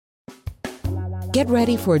Get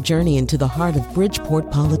ready for a journey into the heart of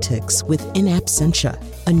Bridgeport politics with In Absentia,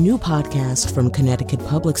 a new podcast from Connecticut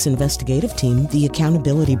Public's investigative team, The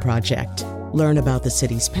Accountability Project. Learn about the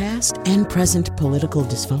city's past and present political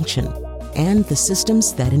dysfunction and the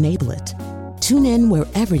systems that enable it. Tune in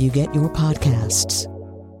wherever you get your podcasts.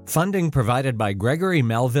 Funding provided by Gregory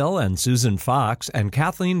Melville and Susan Fox and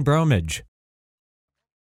Kathleen Bromage.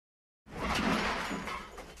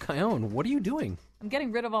 Kyone, what are you doing? I'm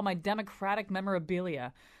getting rid of all my Democratic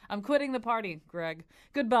memorabilia. I'm quitting the party, Greg.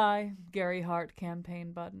 Goodbye, Gary Hart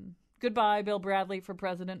campaign button. Goodbye, Bill Bradley for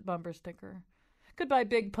president bumper sticker. Goodbye,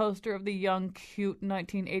 big poster of the young, cute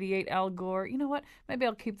 1988 Al Gore. You know what? Maybe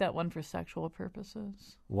I'll keep that one for sexual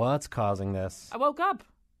purposes. What's causing this? I woke up.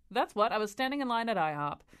 That's what. I was standing in line at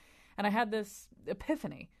IHOP, and I had this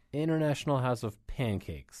epiphany. International House of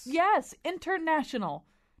Pancakes. Yes, international.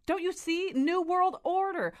 Don't you see? New World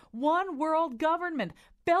Order. One world government.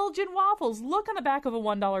 Belgian waffles. Look on the back of a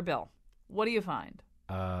 $1 bill. What do you find?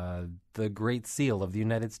 The Great Seal of the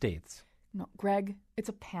United States. No, Greg, it's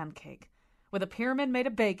a pancake with a pyramid made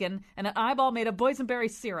of bacon and an eyeball made of boysenberry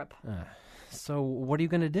syrup. So what are you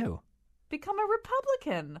going to do? Become a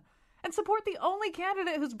Republican and support the only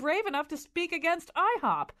candidate who's brave enough to speak against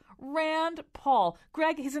IHOP, Rand Paul.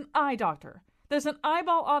 Greg, he's an eye doctor. There's an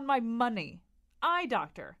eyeball on my money. Eye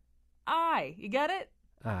doctor. Eye. You get it?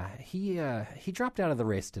 He dropped out of the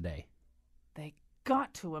race today. They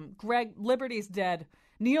got to him. Greg, liberty's dead.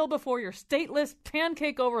 Kneel before your stateless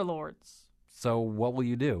pancake overlords. So what will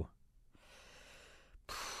you do?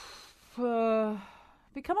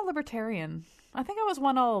 Become a libertarian. I think I was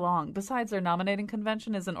one all along. Besides, their nominating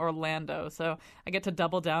convention is in Orlando, so I get to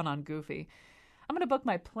double down on Goofy. I'm going to book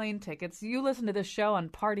my plane tickets. You listen to this show on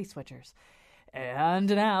Party Switchers. And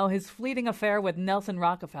now his fleeting affair with Nelson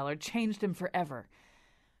Rockefeller changed him forever.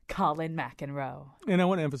 Colin McEnroe. And I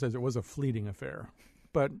want to emphasize it was a fleeting affair,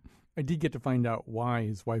 but I did get to find out why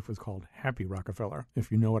his wife was called Happy Rockefeller, if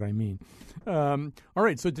you know what I mean. All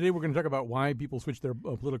right, so today we're going to talk about why people switch their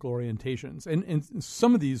political orientations. And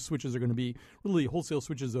some of these switches are going to be really wholesale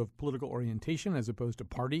switches of political orientation as opposed to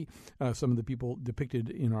party. Some of the people depicted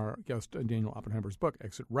in our guest Daniel Oppenheimer's book,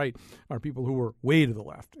 Exit Right, are people who were way to the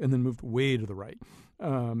left and then moved way to the right.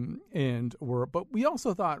 But we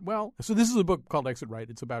also thought, well, so this is a book called Exit Right.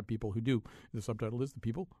 It's about people who do. The subtitle is The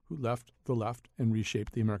People Who Left the Left and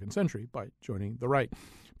Reshaped the American Century by joining the right.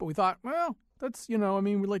 But we thought, well, that's, we'd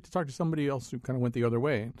like to talk to somebody else who kind of went the other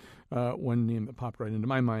way. One name that popped right into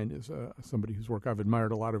my mind is somebody whose work I've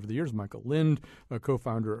admired a lot over the years, Michael Lind, a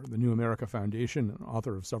co-founder of the New America Foundation and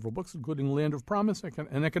author of several books, including Land of Promise,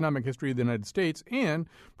 An Economic History of the United States, and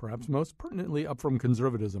perhaps most pertinently, Up From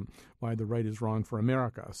Conservatism, Why the Right is Wrong for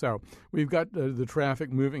America. So we've got the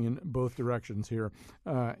traffic moving in both directions here.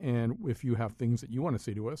 And if you have things that you want to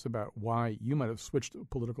say to us about why you might have switched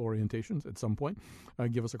political orientations at some point,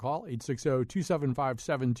 give us a call,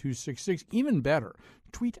 860-275-7266. Even better,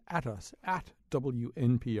 tweet at us at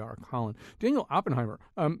WNPR Colin. Daniel Oppenheimer,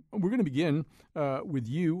 we're going to begin with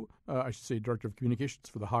you, Director of Communications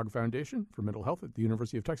for the Hogg Foundation for Mental Health at the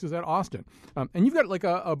University of Texas at Austin. And you've got like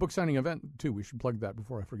a book signing event, too. We should plug that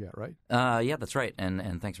before I forget, right? Yeah, that's right.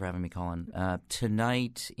 And thanks for having me, Colin.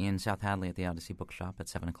 Tonight in South Hadley at the Odyssey Bookshop at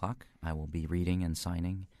 7 o'clock, I will be reading and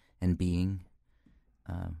signing and being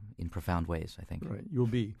in profound ways, I think. Right. You'll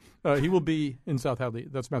be. He will be in South Hadley.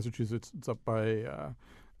 That's Massachusetts. It's up by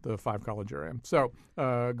the Five College area. So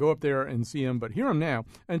go up there and see him, but hear him now.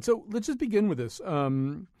 And so let's just begin with this.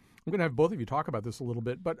 I'm going to have both of you talk about this a little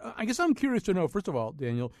bit, but I guess I'm curious to know, first of all,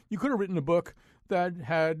 Daniel, you could have written a book that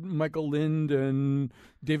had Michael Lind and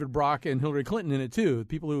David Brock and Hillary Clinton in it, too,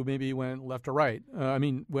 people who maybe went left to right.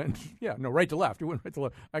 right to left. Who went right to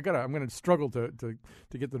left. I'm going to struggle to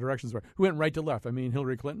get the directions right. Who went right to left? I mean,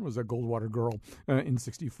 Hillary Clinton was a Goldwater girl in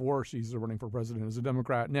 1964. She's running for president as a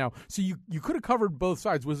Democrat now. So you could have covered both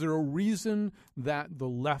sides. Was there a reason that the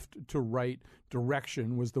left to right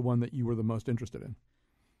direction was the one that you were the most interested in?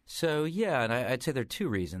 So, yeah, and I'd say there are two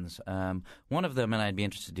reasons. One of them, and I'd be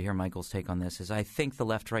interested to hear Michael's take on this, is I think the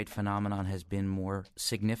left-right phenomenon has been more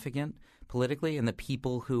significant politically, and the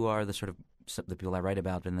people who are the people I write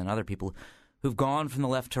about and then other people who've gone from the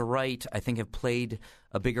left to right, I think have played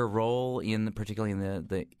a bigger role particularly in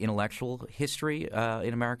the intellectual history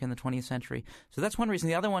in America in the 20th century. So that's one reason.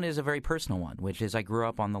 The other one is a very personal one, which is I grew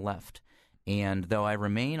up on the left. And though I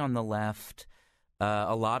remain on the left,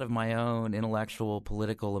 a lot of my own intellectual,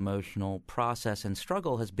 political, emotional process and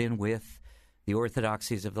struggle has been with the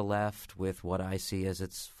orthodoxies of the left, with what I see as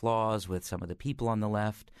its flaws, with some of the people on the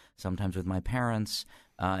left, sometimes with my parents.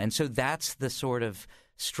 And so that's the sort of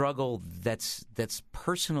struggle that's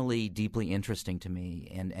personally deeply interesting to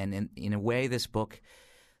me, and in a way, this book,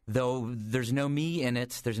 though there's no me in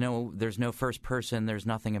it, there's no first person, there's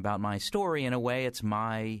nothing about my story. In a way, it's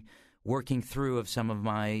my working through of some of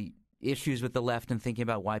my issues with the left and thinking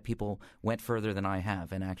about why people went further than I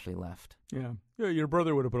have and actually left. Yeah, your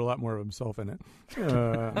brother would have put a lot more of himself in it,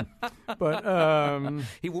 but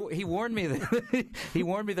he warned me that he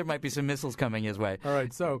warned me there might be some missiles coming his way. All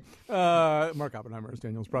right, so Mark Oppenheimer is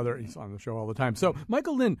Daniel's brother. He's on the show all the time. So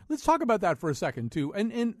Michael Lind, let's talk about that for a second too,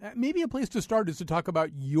 and maybe a place to start is to talk about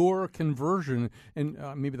your conversion, and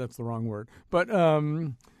maybe that's the wrong word, but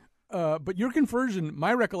your conversion,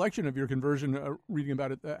 my recollection of your conversion, reading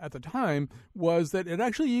about it at the time, was that it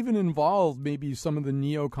actually even involved maybe some of the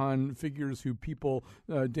neocon figures who people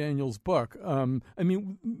Daniel's book.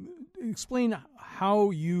 Explain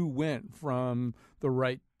how you went from the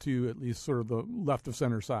right to at least sort of the left of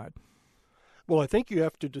center side. Well, I think you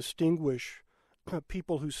have to distinguish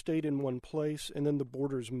people who stayed in one place and then the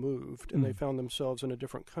borders moved and they found themselves in a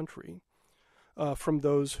different country from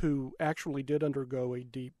those who actually did undergo a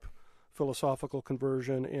deep philosophical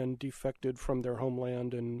conversion and defected from their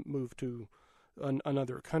homeland and moved to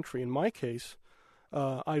another country. In my case,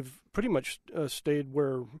 I've pretty much stayed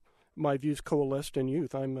where my views coalesced in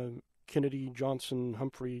youth. I'm a Kennedy, Johnson,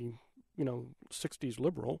 Humphrey, 60s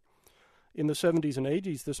liberal. In the 70s and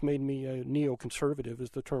 80s, this made me a neoconservative,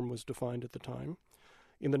 as the term was defined at the time.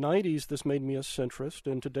 In the 90s, this made me a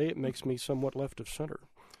centrist, and today it makes me somewhat left of center.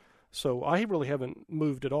 So I really haven't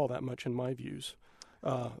moved at all that much in my views.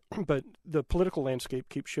 But the political landscape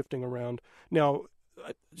keeps shifting around. Now,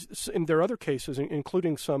 and there are other cases,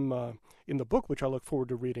 including some in the book, which I look forward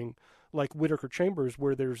to reading, like Whittaker Chambers,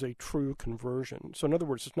 where there's a true conversion. So in other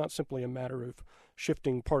words, it's not simply a matter of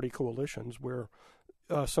shifting party coalitions where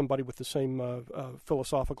somebody with the same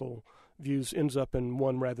philosophical views ends up in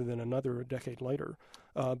one rather than another a decade later.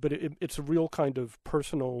 But it's a real kind of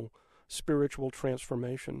personal spiritual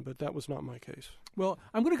transformation, but that was not my case. Well,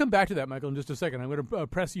 I'm going to come back to that, Michael, in just a second. I'm going to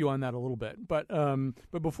press you on that a little bit. But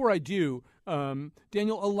before I do,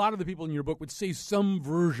 Daniel, a lot of the people in your book would say some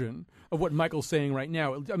version of what Michael's saying right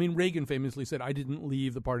now. I mean, Reagan famously said, "I didn't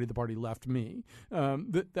leave the party left me."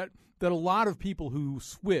 That a lot of people who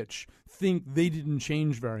switch think they didn't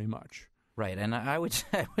change very much. Right, and I would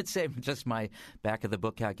say just my back of the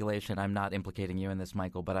book calculation. I'm not implicating you in this,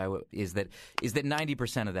 Michael, but is that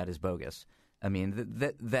 90% of that is bogus. I mean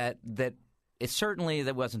that it certainly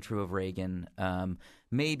that wasn't true of Reagan.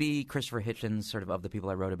 Maybe Christopher Hitchens, sort of the people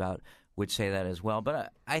I wrote about, would say that as well.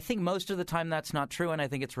 But I think most of the time that's not true, and I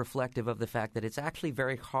think it's reflective of the fact that it's actually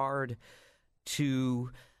very hard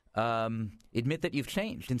to admit that you've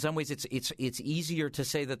changed. In some ways, it's easier to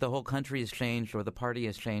say that the whole country has changed or the party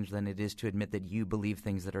has changed than it is to admit that you believe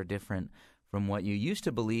things that are different from what you used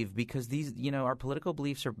to believe, because these, our political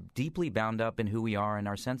beliefs are deeply bound up in who we are and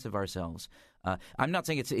our sense of ourselves. I'm not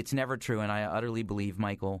saying it's never true, and I utterly believe,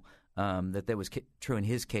 Michael, that was true in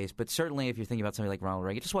his case. But certainly if you're thinking about somebody like Ronald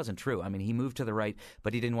Reagan, it just wasn't true. I mean, he moved to the right,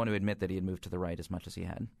 but he didn't want to admit that he had moved to the right as much as he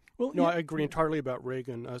had. Well, no, I agree entirely about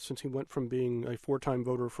Reagan, since he went from being a 4-time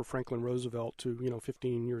voter for Franklin Roosevelt to,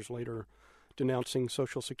 15 years later denouncing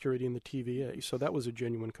Social Security and the TVA. So that was a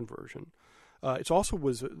genuine conversion. It also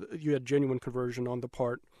was you had genuine conversion on the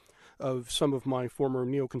part of some of my former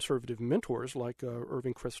neoconservative mentors like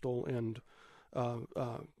Irving Kristol and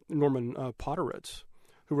Norman Podhoretz,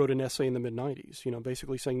 who wrote an essay in the mid-'90s,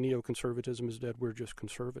 basically saying neoconservatism is dead, we're just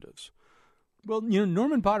conservatives. Well,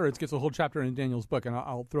 Norman Podhoretz gets a whole chapter in Daniel's book, and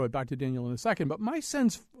I'll throw it back to Daniel in a second. But my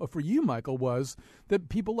sense for you, Michael, was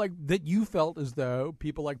that you felt as though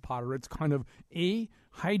people like Podhoretz kind of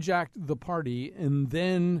hijacked the party, and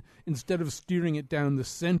then instead of steering it down the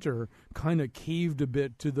center, kind of caved a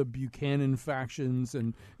bit to the Buchanan factions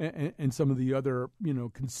and some of the other,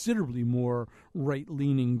 considerably more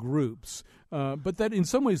right-leaning groups. But that in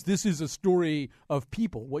some ways this is a story of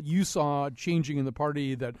people. What you saw changing in the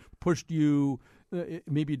party that pushed you,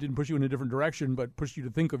 maybe it didn't push you in a different direction, but pushed you to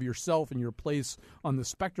think of yourself and your place on the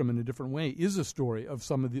spectrum in a different way, is a story of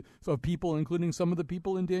some of people, including some of the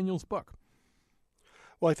people in Daniel's book.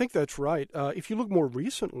 Well, I think that's right. If you look more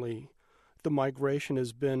recently, the migration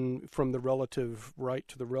has been from the relative right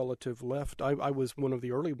to the relative left. I was one of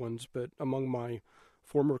the early ones, but among my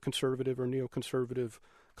former conservative or neoconservative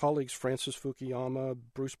colleagues, Francis Fukuyama,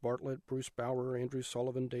 Bruce Bartlett, Bruce Bauer, Andrew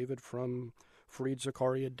Sullivan, David Frum, Fareed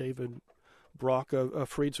Zakaria, David Brock.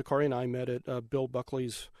 Fareed Zakaria and I met at Bill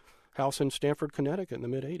Buckley's house in Stamford, Connecticut in the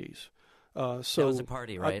mid-'80s. That was a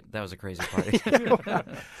party, right? That was a crazy party.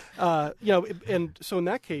 And so in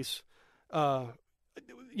that case,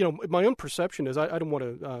 my own perception is I don't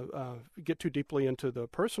want to get too deeply into the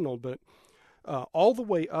personal, but all the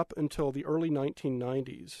way up until the early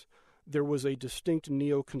 1990s, there was a distinct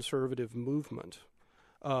neoconservative movement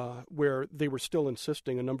where they were still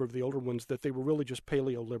insisting, a number of the older ones, that they were really just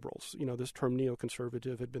paleo-liberals. This term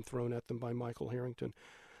neoconservative had been thrown at them by Michael Harrington.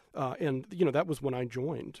 And that was when I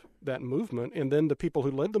joined that movement. And then the people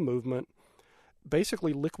who led the movement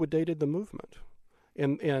basically liquidated the movement.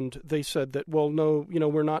 And they said that, well, no,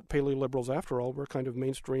 we're not paleo-liberals after all. We're kind of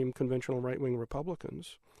mainstream, conventional right-wing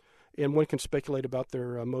Republicans. And one can speculate about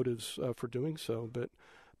their motives for doing so.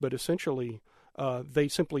 But essentially, they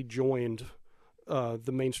simply joined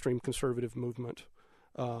the mainstream conservative movement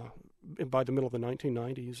by the middle of the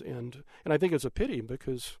 1990s. And I think it's a pity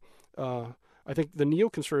because I think the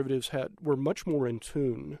neoconservatives were much more in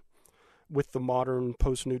tune with the modern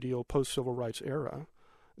post-New Deal, post-civil rights era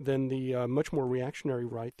than the much more reactionary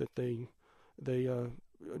right that they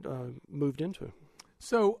moved into.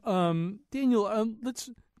 So, Daniel, let's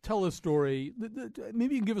tell a story.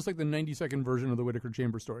 Maybe you can give us like the 90-second version of the Whittaker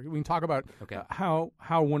Chambers story. We can talk about how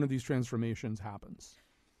one of these transformations happens.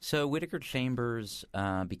 So Whittaker Chambers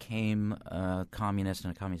became a communist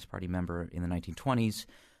and a Communist Party member in the 1920s.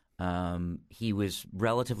 He was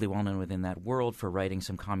relatively well-known within that world for writing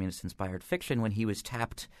some communist-inspired fiction when he was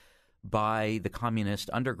tapped by the communist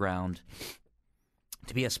underground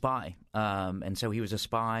to be a spy. And so he was a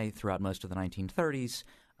spy throughout most of the 1930s.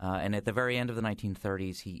 And at the very end of the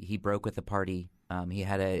 1930s, he broke with the party. He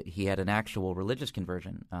had an actual religious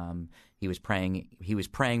conversion. He was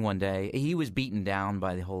praying one day. He was beaten down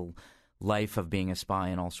by the whole life of being a spy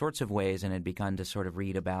in all sorts of ways, and had begun to sort of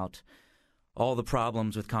read about all the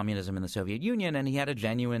problems with communism in the Soviet Union. And he had a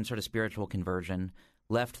genuine sort of spiritual conversion.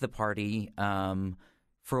 Left the party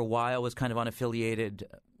for a while. Was kind of unaffiliated.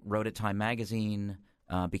 Wrote at Time magazine.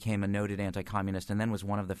 Became a noted anti-communist, and then was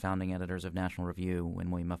one of the founding editors of National Review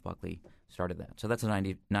when William F. Buckley started that. So that's a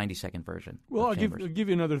 90-second version. Well, I'll give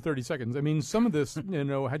you another 30 seconds. I mean, some of this, had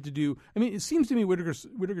to do. I mean, it seems to me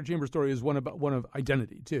Whittaker Chambers' story is one of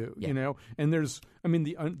identity too. Yeah. And there's,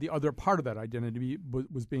 the other part of that identity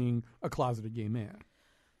was being a closeted gay man.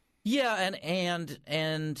 Yeah,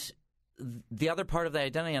 and the other part of the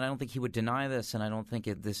identity, and I don't think he would deny this, and I don't think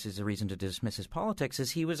this is a reason to dismiss his politics,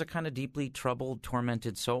 is he was a kind of deeply troubled,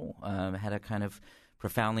 tormented soul, had a kind of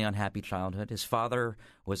profoundly unhappy childhood. His father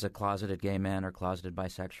was a closeted gay man or closeted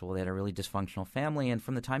bisexual. They had a really dysfunctional family, and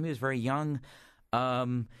from the time he was very young,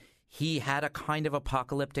 he had a kind of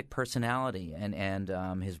apocalyptic personality,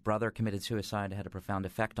 and his brother committed suicide, had a profound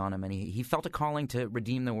effect on him, and he felt a calling to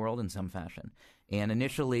redeem the world in some fashion. And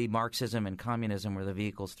initially, Marxism and communism were the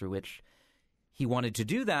vehicles through which he wanted to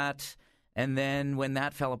do that. And then when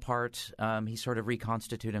that fell apart, he sort of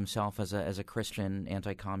reconstituted himself as a Christian,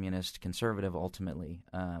 anti-communist conservative ultimately.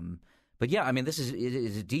 But yeah, I mean, it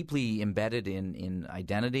is deeply embedded in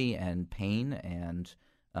identity and pain and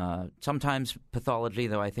sometimes pathology,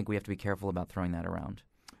 though I think we have to be careful about throwing that around.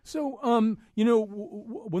 So,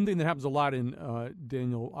 one thing that happens a lot in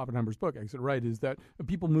Daniel Oppenheimer's book, Exit Right, is that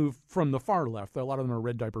people move from the far left. A lot of them are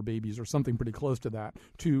red diaper babies or something pretty close to that,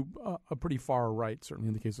 to a pretty far right, certainly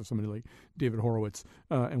in the case of somebody like David Horowitz,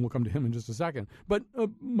 and we'll come to him in just a second. But,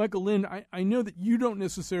 Michael Lind, I know that you don't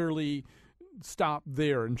necessarily stop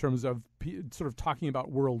there in terms of sort of talking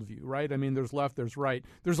about worldview, right? I mean, there's left, there's right.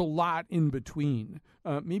 There's a lot in between.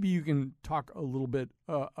 Maybe you can talk a little bit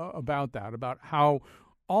about that, about how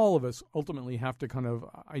all of us ultimately have to kind of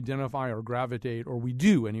identify or gravitate, or we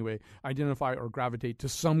do anyway, identify or gravitate to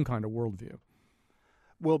some kind of worldview.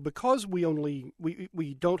 Well, because we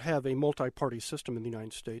don't have a multi-party system in the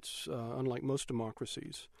United States, unlike most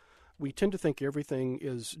democracies, we tend to think everything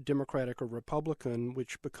is Democratic or Republican,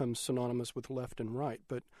 which becomes synonymous with left and right.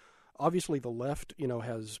 But obviously the left,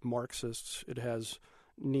 has Marxists, it has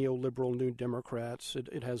neoliberal New Democrats,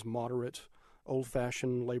 it has moderate,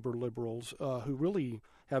 old-fashioned labor liberals who really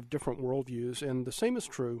have different worldviews. And the same is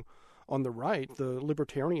true on the right. The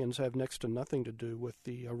libertarians have next to nothing to do with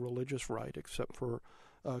the religious right except for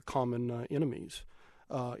common enemies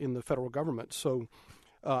in the federal government. So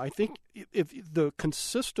I think if the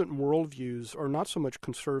consistent worldviews are not so much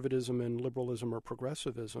conservatism and liberalism or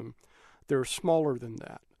progressivism, they're smaller than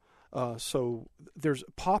that. So there's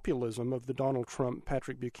populism of the Donald Trump,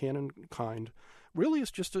 Patrick Buchanan kind. Really,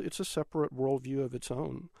 it's a separate worldview of its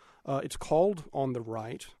own. It's called on the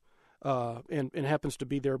right, and happens to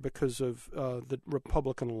be there because of the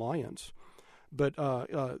Republican alliance. But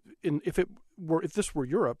if this were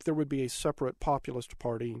Europe, there would be a separate populist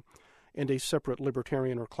party and a separate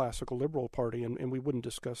libertarian or classical liberal party, and we wouldn't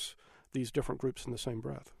discuss these different groups in the same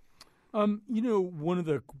breath. One of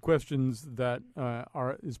the questions that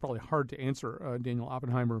is probably hard to answer, Daniel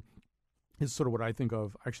Oppenheimer, is sort of what I think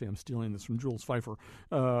of. Actually, I'm stealing this from Jules Feiffer,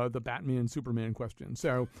 the Batman-Superman question.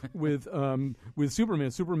 So with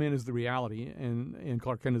Superman is the reality, and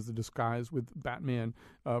Clark Kent is the disguise. With Batman,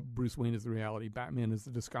 Bruce Wayne is the reality. Batman is the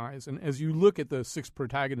disguise. And as you look at the 6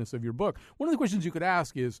 protagonists of your book, one of the questions you could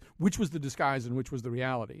ask is, which was the disguise and which was the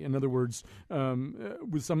reality? In other words,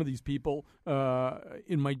 with some of these people,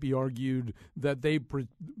 it might be argued that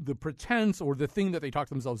the pretense or the thing that they talked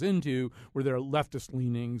themselves into were their leftist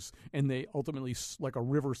leanings, and they ultimately, like a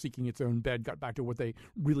river seeking its own bed, got back to what they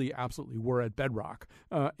really absolutely were at bedrock.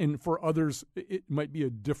 And for others, it might be a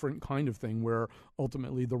different kind of thing where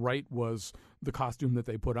ultimately the right was the costume that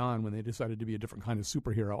they put on when they decided to be a different kind of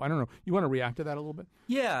superhero. I don't know. You want to react to that a little bit?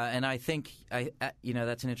 Yeah, and I think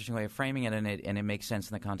that's an interesting way of framing it, and it makes sense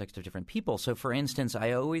in the context of different people. So, for instance,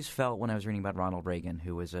 I always felt when I was reading about Ronald Reagan,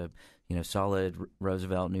 who was a solid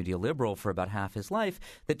Roosevelt New Deal liberal for about half his life,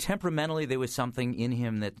 that temperamentally there was something in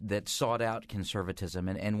him that sought out conservatism.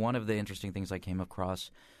 And one of the interesting things I came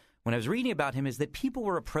across when I was reading about him is that people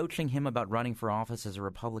were approaching him about running for office as a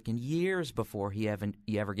Republican years before he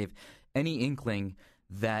ever gave any inkling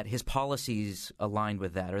that his policies aligned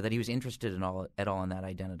with that, or that he was interested at all in that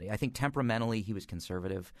identity. I think temperamentally he was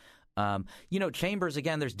conservative. Chambers,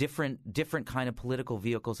 again, there's different kind of political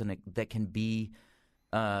vehicles that can be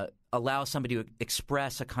allow somebody to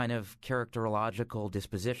express a kind of characterological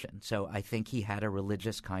disposition. So I think he had a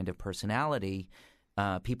religious kind of personality.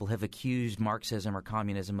 People have accused Marxism or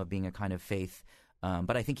communism of being a kind of faith,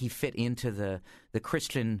 but I think he fit into the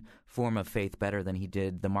Christian form of faith better than he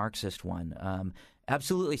did the Marxist one.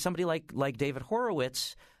 Absolutely, somebody like David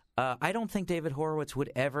Horowitz. I don't think David Horowitz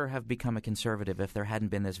would ever have become a conservative if there hadn't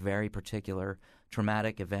been this very particular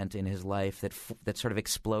traumatic event in his life that sort of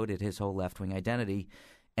exploded his whole left-wing identity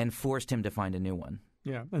and forced him to find a new one.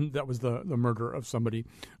 Yeah, and that was the murder of somebody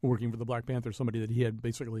working for the Black Panthers, somebody that he had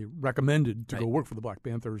basically recommended to go work for the Black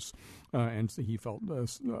Panthers, and so he felt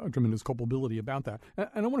a tremendous culpability about that.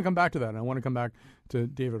 And I want to come back to that, and I want to come back to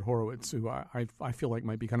David Horowitz, who I feel like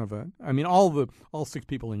might be kind of all 6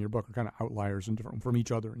 people in your book are kind of outliers from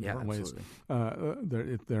each other in different ways.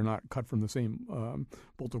 They're not cut from the same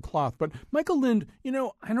bolt of cloth. But Michael Lind,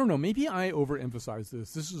 I don't know, maybe I overemphasize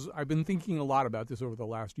this. I've been thinking a lot about this over the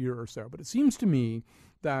last year or so, but it seems to me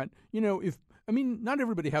that, not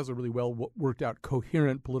everybody has a really well worked out,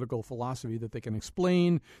 coherent political philosophy that they can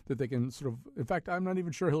explain, that they can sort of, in fact, I'm not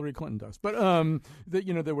even sure Hillary Clinton does, but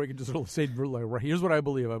that we can just sort of say, here's what I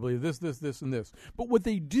believe this, and this. But what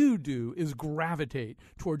they do is gravitate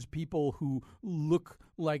towards people who look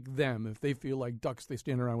like them. If they feel like ducks, they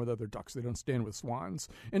stand around with other ducks. They don't stand with swans.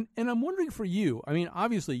 And I'm wondering for you,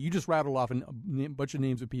 obviously you just rattled off a bunch of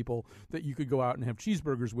names of people that you could go out and have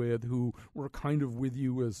cheeseburgers with who were kind of with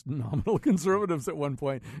you as nominal conservatives at one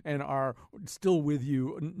point and are still with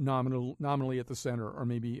you nominally at the center, or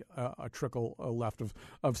maybe a trickle left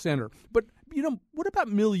of center. But what about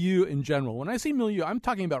milieu in general? When I say milieu, I'm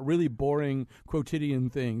talking about really boring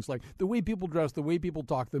quotidian things like the way people dress, the way people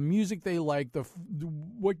talk, the music they like,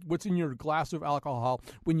 what's in your glass of alcohol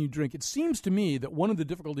when you drink. It seems to me that one of the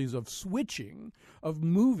difficulties of switching, of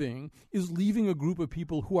moving, is leaving a group of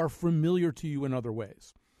people who are familiar to you in other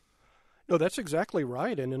ways. No, that's exactly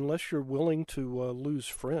right. And unless you're willing to lose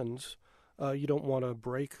friends, you don't want to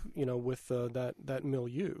break, with that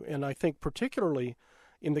milieu. And I think particularly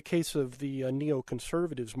in the case of the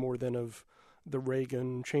neoconservatives more than of the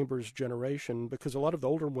Reagan Chambers generation, because a lot of the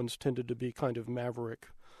older ones tended to be kind of maverick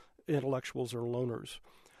intellectuals or loners.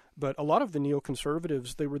 But a lot of the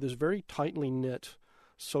neoconservatives, they were this very tightly knit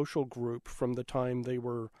social group from the time they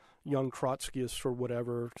were young Trotskyists or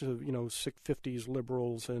whatever to, 50s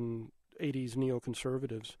liberals and 80s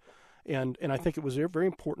neoconservatives. And I think it was very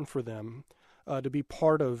important for them to be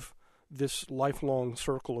part of this lifelong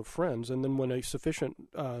circle of friends. And then when a sufficient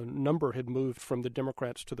number had moved from the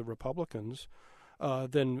Democrats to the Republicans,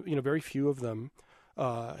 then very few of them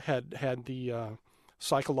had the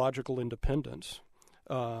psychological independence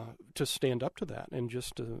to stand up to that and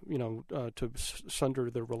just to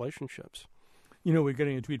sunder their relationships. We're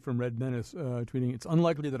getting a tweet from Red Menace tweeting, "It's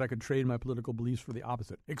unlikely that I could trade my political beliefs for the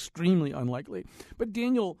opposite." Extremely unlikely. But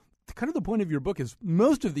Daniel, kind of the point of your book is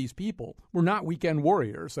most of these people were not weekend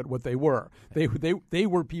warriors at what they were. They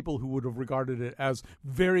were people who would have regarded it as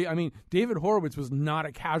very, David Horowitz was not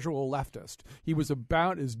a casual leftist. He was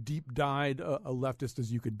about as deep-dyed a leftist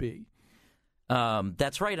as you could be.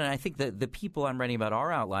 That's right, and I think that the people I'm writing about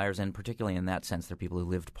are outliers, and particularly in that sense, they're people who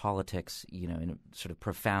lived politics, in sort of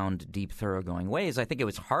profound, deep, thoroughgoing ways. I think it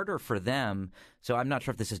was harder for them. So I'm not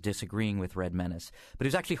sure if this is disagreeing with Red Menace, but it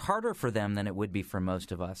was actually harder for them than it would be for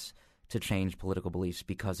most of us to change political beliefs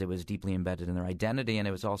because it was deeply embedded in their identity, and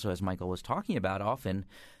it was also, as Michael was talking about, often,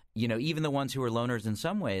 even the ones who were loners in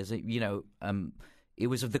some ways, it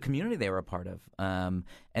was of the community they were a part of,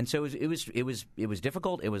 and so it was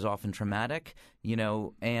difficult. It was often traumatic,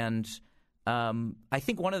 and I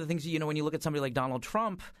think one of the things, when you look at somebody like Donald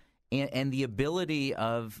Trump and the ability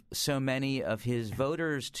of so many of his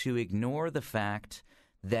voters to ignore the fact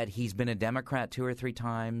that he's been a Democrat 2 or 3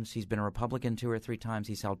 times, he's been a Republican 2 or 3 times,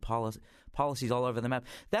 he's held policies all over the map.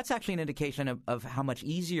 That's actually an indication of how much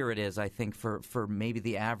easier it is, I think, for maybe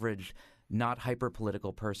the average not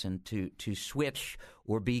hyper-political person to switch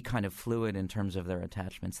or be kind of fluid in terms of their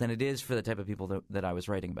attachments than it is for the type of people that I was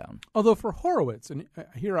writing about. Although for Horowitz, and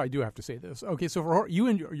here I do have to say this. Okay, so for you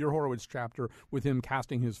and your Horowitz chapter with him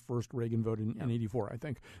casting his first Reagan vote in 84, I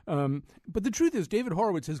think. But the truth is David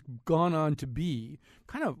Horowitz has gone on to be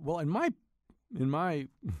kind of, well, in my way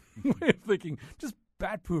of thinking, just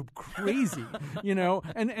bat poop crazy,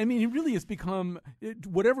 and I mean, he really has become,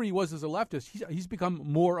 whatever he was as a leftist, he's become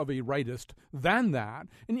more of a rightist than that.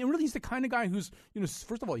 And really, he's the kind of guy who's,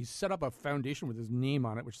 first of all, he's set up a foundation with his name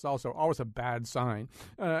on it, which is also always a bad sign.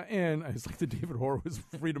 And it's like the David Horowitz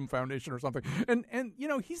Freedom Foundation or something. And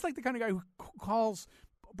he's like the kind of guy who calls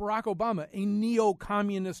Barack Obama a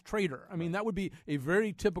neo-communist traitor. I mean, that would be a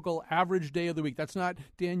very typical average day of the week. That's not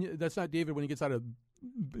David when he gets out of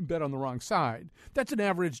bed on the wrong side. That's an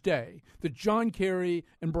average day. That John Kerry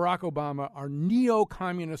and Barack Obama are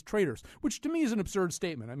neo-communist traitors, which to me is an absurd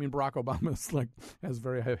statement. I mean, Barack Obama has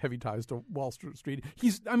very heavy ties to Wall Street.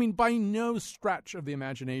 By no stretch of the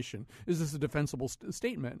imagination is this a defensible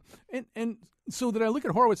statement. And so that I look at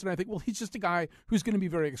Horowitz and I think, well, he's just a guy who's going to be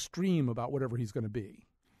very extreme about whatever he's going to be.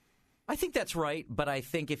 I think that's right, but I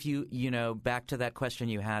think if you back to that question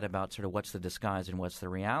you had about sort of what's the disguise and what's the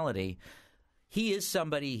reality, he is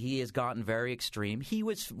somebody, he has gotten very extreme. He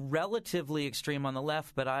was relatively extreme on the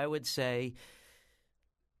left, but I would say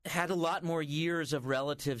had a lot more years of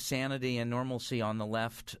relative sanity and normalcy on the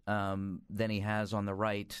left than he has on the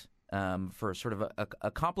right for sort of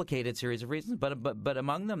a complicated series of reasons. But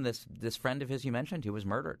among them, this friend of his you mentioned who was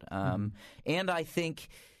murdered. And I think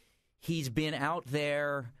he's been out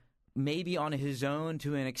there maybe on his own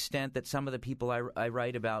to an extent that some of the people I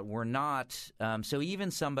write about were not. So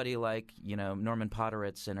even somebody like, Norman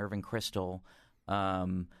Podhoretz and Irving Kristol,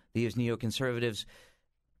 these neoconservatives,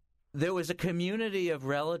 there was a community of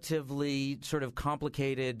relatively sort of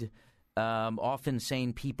complicated, often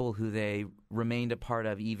sane people who they remained a part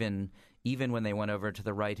of even when they went over to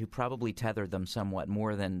the right, who probably tethered them somewhat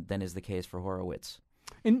more than is the case for Horowitz.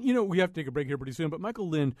 And, we have to take a break here pretty soon, but Michael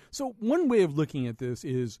Lind, so one way of looking at this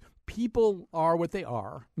is people are what they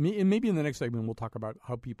are. And maybe in the next segment we'll talk about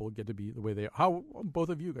how people get to be the way they are, how both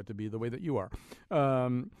of you got to be the way that you are.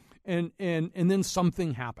 And then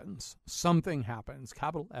something happens. Something happens.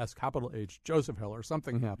 Capital S, capital H, Joseph Heller,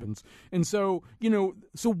 something happens. And so,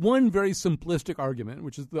 so one very simplistic argument,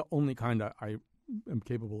 which is the only kind I am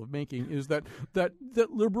capable of making, is that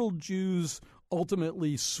liberal Jews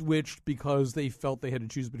ultimately switched because they felt they had to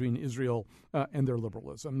choose between Israel and their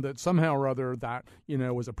liberalism, that somehow or other that,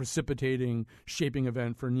 was a precipitating, shaping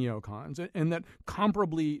event for neocons, and that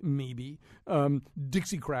comparably maybe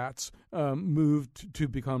Dixiecrats moved to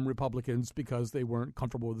become Republicans because they weren't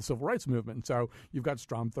comfortable with the civil rights movement. So you've got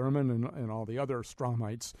Strom Thurmond and all the other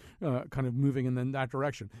Stromites kind of moving in that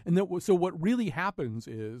direction. And so what really happens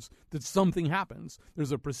is that something happens.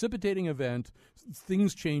 There's a precipitating event,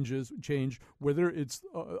 things change, whether it's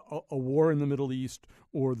a war in the Middle East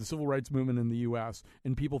or the civil rights movement in the U.S.,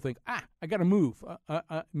 and people think, I got to move.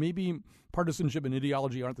 Maybe partisanship and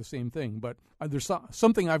ideology aren't the same thing, but there's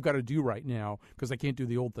something I've got to do right now because I can't do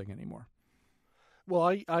the old thing anymore.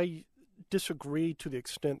 Well, I disagree to the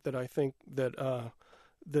extent that I think that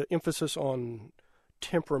the emphasis on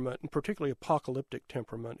temperament, and particularly apocalyptic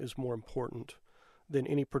temperament, is more important than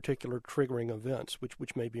any particular triggering events,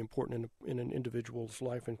 which may be important in an individual's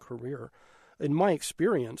life and career. In my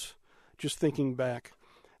experience, just thinking back,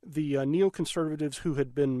 the neoconservatives who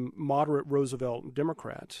had been moderate Roosevelt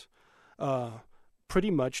Democrats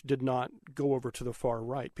pretty much did not go over to the far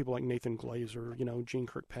right. People like Nathan Glazer, Jeane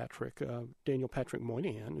Kirkpatrick, Daniel Patrick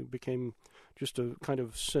Moynihan, who became just a kind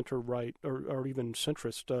of center-right or even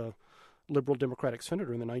centrist liberal Democratic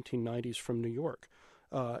senator in the 1990s from New York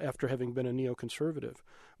after having been a neoconservative.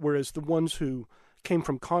 Whereas the ones who came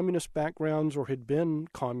from communist backgrounds or had been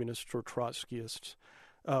communists or Trotskyists,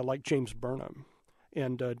 like James Burnham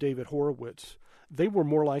and David Horowitz, they were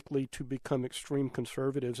more likely to become extreme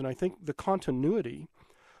conservatives. And I think the continuity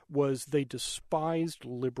was they despised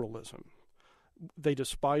liberalism. They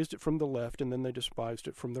despised it from the left, and then they despised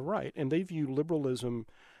it from the right. And they view liberalism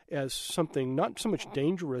as something not so much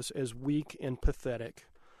dangerous as weak and pathetic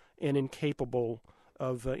and incapable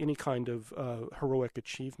of any kind of heroic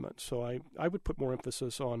achievement. So I would put more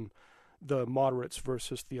emphasis on the moderates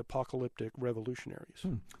versus the apocalyptic revolutionaries.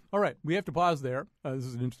 All right, we have to pause there. This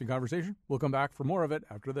is an interesting conversation. We'll come back for more of it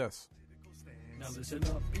after this. Now listen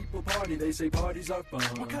up, people party, they say parties are fun.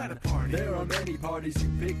 What kind of party? There are many parties, you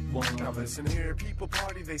pick one. Now listen here, people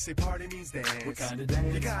party, they say party means dance. What kind of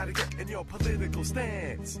dance? You gotta get in your political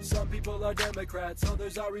stance. Some people are Democrats,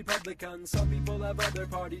 others are Republicans. Some people have other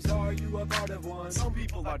parties, are you a part of one? Some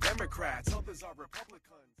people are Democrats, others are Republicans.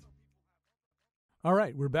 All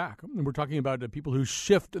right, we're back. We're talking about people who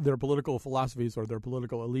shift their political philosophies or their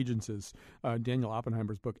political allegiances. Daniel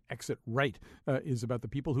Oppenheimer's book, Exit Right, is about the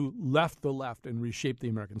people who left the left and reshaped the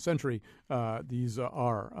American century. These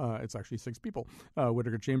are, it's actually 6 people,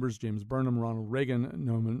 Whittaker Chambers, James Burnham, Ronald Reagan,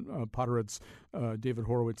 Norman Podhoretz, David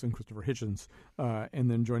Horowitz, and Christopher Hitchens.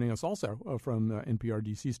 And then joining us also from NPR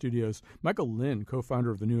DC studios, Michael Lind,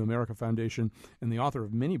 co-founder of the New America Foundation and the author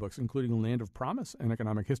of many books, including Land of Promise, An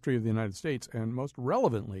Economic History of the United States, and most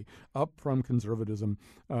relevantly, Up from Conservatism,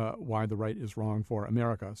 Why the Right is Wrong for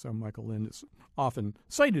America. So Michael Lind is often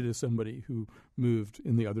cited as somebody who moved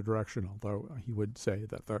in the other direction, although he would say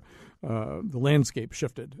that the landscape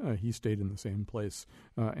shifted. He stayed in the same place,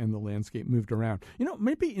 and the landscape moved around. You know, it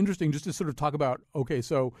might be interesting just to sort of talk about, okay,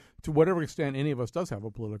 so to whatever extent any of us does have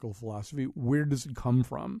a political philosophy, where does it come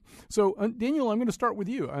from? So, Daniel, I'm going to start with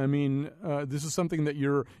you. I mean, this is something that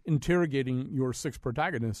you're interrogating your 6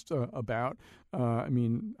 protagonists about. I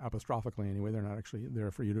mean, apostrophically anyway. They're not actually there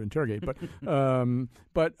for you to interrogate.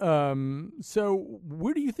 But so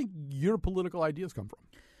where do you think your political ideas come from?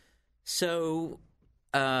 So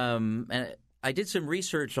and I did some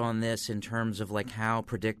research on this in terms of like how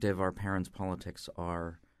predictive our parents' politics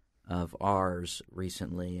are of ours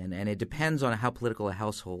recently. And it depends on how political a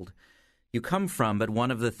household you come from. But one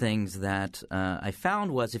of the things that I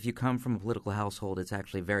found was if you come from a political household, it's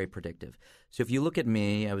actually very predictive. So if you look at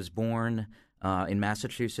me, I was born in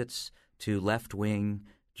Massachusetts to left-wing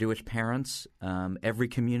Jewish parents. Every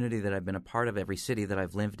community that I've been a part of, every city that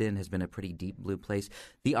I've lived in has been a pretty deep blue place.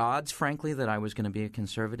 The odds, frankly, that I was going to be a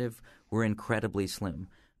conservative were incredibly slim.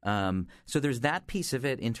 So there's that piece of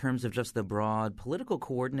it in terms of just the broad political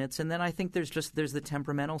coordinates. And then I think there's the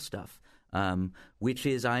temperamental stuff, which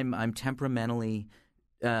is I'm temperamentally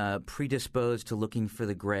predisposed to looking for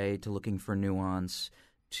the gray, to looking for nuance,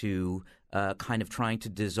 to kind of trying to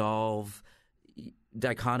dissolve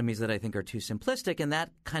dichotomies that I think are too simplistic, and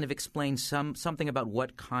that kind of explains something about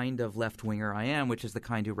what kind of left-winger I am, which is the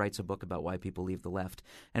kind who writes a book about why people leave the left.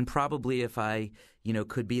 And probably if I,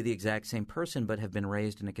 could be the exact same person but have been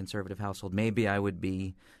raised in a conservative household, maybe I would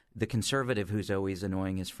be the conservative who's always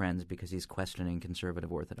annoying his friends because he's questioning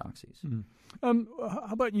conservative orthodoxies. How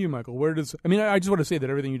about you, Michael? I just want to say that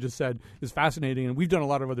everything you just said is fascinating, and we've done a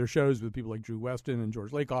lot of other shows with people like Drew Weston and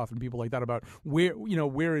George Lakoff and people like that about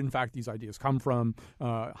where in fact these ideas come from,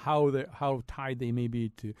 how tied they may be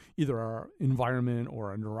to either our environment or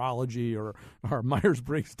our neurology or our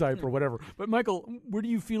Myers-Briggs type or whatever. But Michael, where do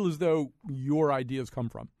you feel as though your ideas come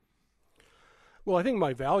from? Well, I think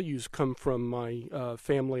my values come from my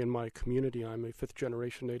family and my community. I'm a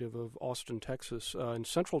 5th-generation native of Austin, Texas. In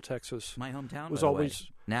Central Texas, my hometown was by always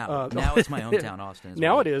the way. Now it's my hometown, Austin.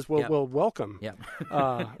 Now it is. Well, welcome.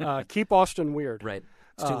 Yeah. Keep Austin weird. Right.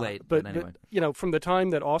 It's too late. But anyway, from the time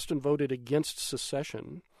that Austin voted against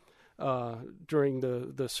secession during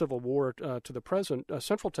the Civil War to the present,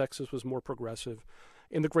 Central Texas was more progressive.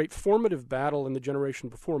 And the great formative battle in the generation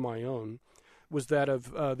before my own was that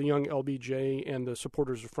of the young LBJ and the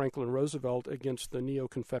supporters of Franklin Roosevelt against the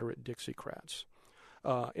neo-Confederate Dixiecrats.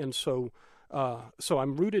 And so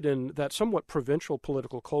I'm rooted in that somewhat provincial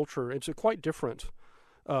political culture. It's a quite different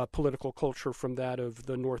political culture from that of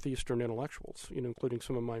the Northeastern intellectuals, including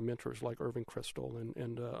some of my mentors like Irving Kristol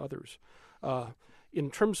and others.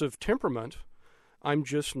 In terms of temperament, I'm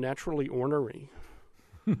just naturally ornery.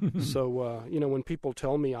 So, when people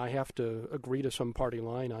tell me I have to agree to some party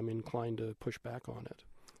line, I'm inclined to push back on it.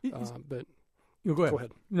 But go ahead. Go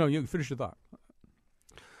ahead. No, you finish your thought.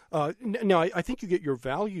 Now, I think you get your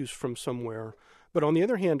values from somewhere. But on the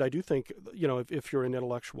other hand, I do think, if you're an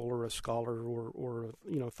intellectual or a scholar or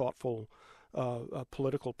thoughtful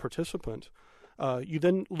political participant, you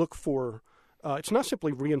then look for It's not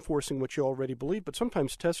simply reinforcing what you already believe, but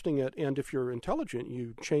sometimes testing it. And if you're intelligent,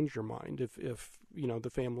 you change your mind. If the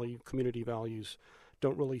family community values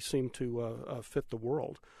don't really seem to fit the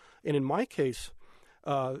world. And in my case,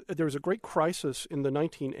 there was a great crisis in the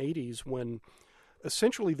 1980s when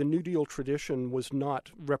essentially the New Deal tradition was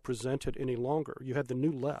not represented any longer. You had the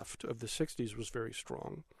New Left of the 60s was very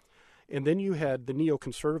strong. And then you had the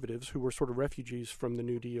neoconservatives who were sort of refugees from the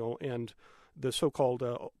New Deal and the so-called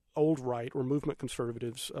old right or movement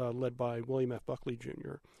conservatives led by William F. Buckley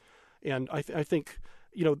Jr. And I think,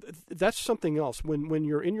 that's something else. When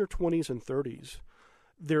you're in your 20s and 30s,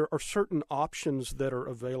 there are certain options that are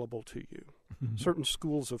available to you, certain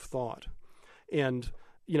schools of thought. And,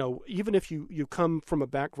 even if you come from a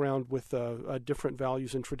background with different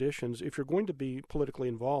values and traditions, if you're going to be politically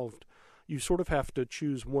involved, you sort of have to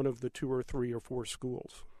choose one of the 2 or 3 or 4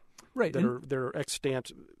 schools. Right, that are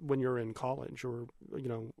extant when you're in college or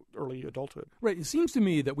early adulthood. Right. It seems to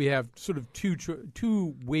me that we have sort of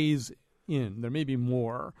two ways in. There may be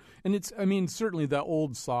more, and certainly the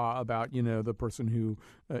old saw about the person who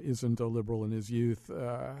isn't a liberal in his youth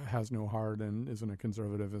has no heart and isn't a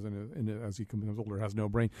conservative as he becomes older has no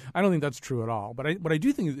brain. I don't think that's true at all. But I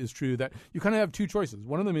do think it is true that you kind of have two choices.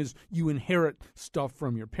 One of them is you inherit stuff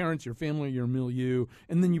from your parents, your family, your milieu,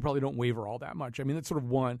 and then you probably don't waver all that much. That's sort of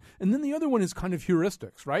one. And then the other one is kind of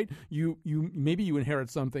heuristics, right? Maybe you inherit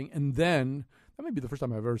something and then. That may be the first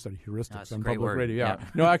time I've ever said heuristics on public radio. Yeah.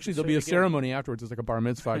 No, actually, there'll be a ceremony afterwards. It's like a bar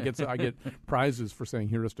mitzvah. I get prizes for saying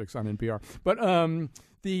heuristics on NPR. But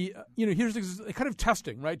heuristics is kind of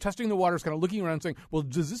testing, right? Testing the waters, kind of looking around and saying, well,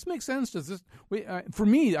 does this make sense? Does this? For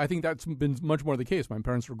me, I think that's been much more the case. My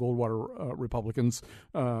parents were Goldwater Republicans,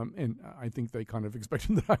 and I think they kind of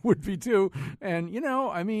expected that I would be too. And,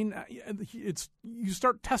 it's you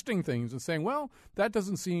start testing things and saying, well, that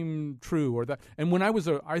doesn't seem true. Or that. And when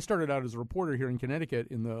I started out as a reporter here in Connecticut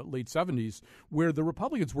in the late 70s, where the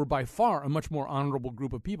Republicans were by far a much more honorable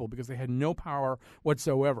group of people because they had no power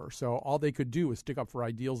whatsoever. So all they could do was stick up for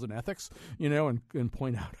ideals and ethics, and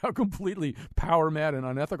point out how completely power mad and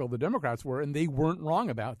unethical the Democrats were, and they weren't wrong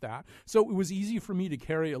about that. So it was easy for me to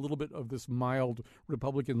carry a little bit of this mild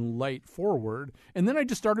Republican light forward, and then I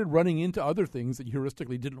just started running into other things that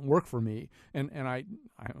heuristically didn't work for me. And I'm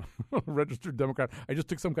a registered Democrat. I just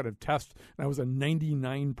took some kind of test, and I was a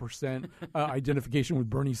 99% identification with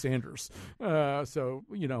Bernie Sanders. So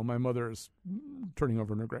my mother is turning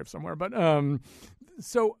over in her grave somewhere. But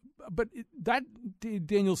that,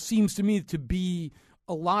 Daniel, seems to me to be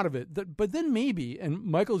a lot of it. But then maybe, and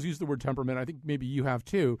Michael's used the word temperament, I think maybe you have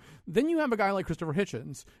too, then you have a guy like Christopher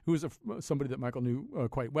Hitchens, who is somebody that Michael knew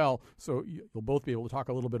quite well, so you'll both be able to talk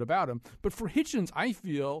a little bit about him. But for Hitchens, I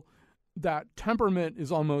feel that temperament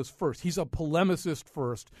is almost first. He's a polemicist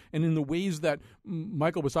first. And in the ways that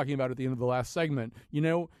Michael was talking about at the end of the last segment,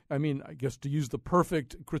 I guess to use the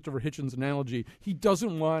perfect Christopher Hitchens analogy, he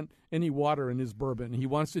doesn't want any water in his bourbon. He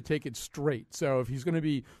wants to take it straight. So if he's going to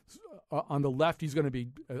be on the left, he's going to be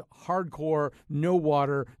hardcore, no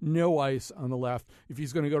water, no ice on the left. If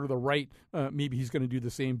he's going to go to the right, maybe he's going to do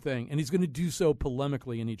the same thing. And he's going to do so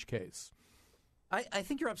polemically in each case. I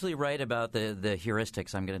think you're absolutely right about the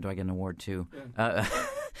heuristics. Do I get an award too? Yeah.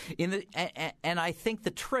 And I think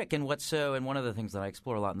the trick and one of the things that I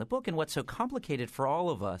explore a lot in the book and what's so complicated for all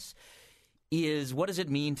of us is what does it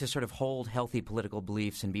mean to sort of hold healthy political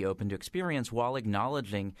beliefs and be open to experience while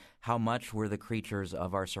acknowledging how much we're the creatures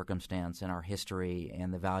of our circumstance and our history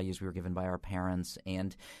and the values we were given by our parents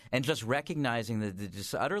and just recognizing the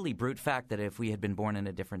just utterly brute fact that if we had been born in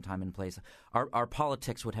a different time and place, our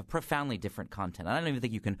politics would have profoundly different content. I don't even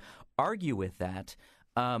think you can argue with that.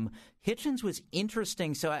 Hitchens was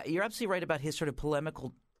interesting. So you're absolutely right about his sort of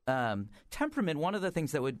polemical temperament. One of the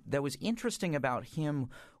things that was interesting about him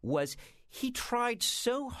was he tried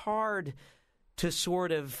so hard to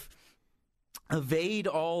sort of evade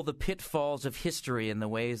all the pitfalls of history and the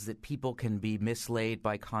ways that people can be mislaid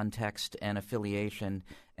by context and affiliation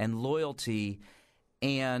and loyalty,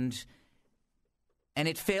 and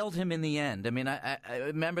it failed him in the end. I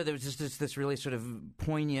remember there was just this really sort of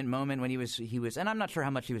poignant moment when he was, and I'm not sure how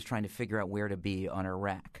much he was trying to figure out where to be on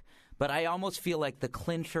Iraq. But I almost feel like the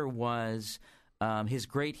clincher was his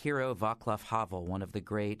great hero, Václav Havel, one of the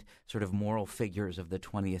great sort of moral figures of the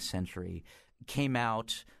 20th century, came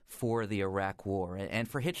out for the Iraq War. And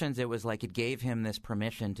for Hitchens, it was like it gave him this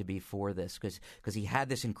permission to be for this because he had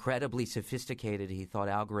this incredibly sophisticated, he thought,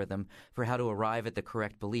 algorithm for how to arrive at the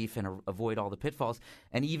correct belief and avoid all the pitfalls.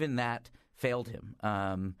 And even that failed him.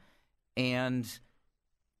 And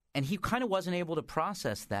And he kind of wasn't able to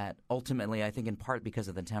process that ultimately, I think, in part because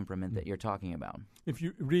of the temperament that you're talking about. If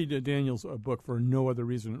you read Daniel's book for no other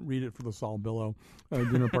reason, read it for the Saul Billow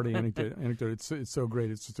dinner party anecdote. It's so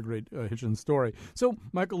great. It's just a great Hitchens story. So,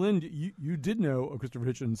 Michael Lind, you did know Christopher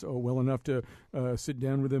Hitchens well enough to sit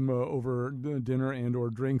down with him over dinner and or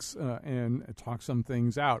drinks and talk some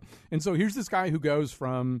things out. And so here's this guy who goes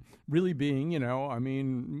from really being,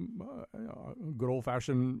 good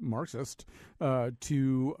old-fashioned Marxist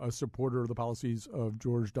to a supporter of the policies of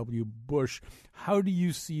George W. Bush. How do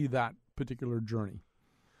you see that particular journey?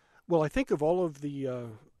 Well, I think of all of the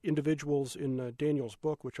individuals in Daniel's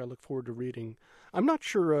book, which I look forward to reading, I'm not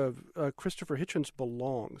sure Christopher Hitchens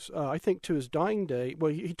belongs. I think to his dying day,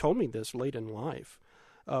 well, he told me this late in life,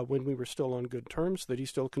 when we were still on good terms, that he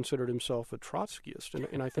still considered himself a Trotskyist.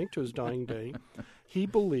 And I think to his dying day, he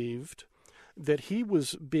believed that he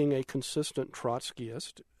was being a consistent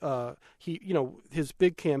Trotskyist. His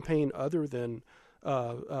big campaign, other than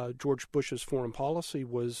George Bush's foreign policy,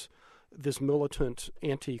 was this militant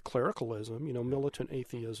anti-clericalism, militant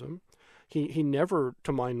atheism. He never,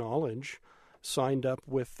 to my knowledge, signed up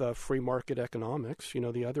with free market economics,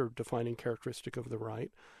 the other defining characteristic of the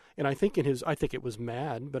right. And I think it was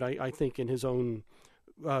mad, but I think in his own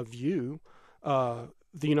view,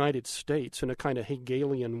 the United States, in a kind of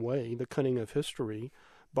Hegelian way, the cunning of history,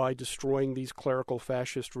 by destroying these clerical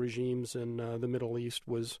fascist regimes in the Middle East,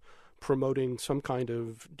 was promoting some kind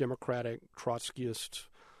of democratic, Trotskyist,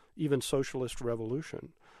 even socialist revolution.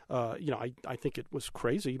 I think it was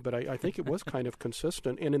crazy, but I think it was kind of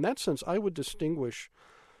consistent. And in that sense, I would distinguish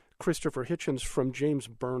Christopher Hitchens from James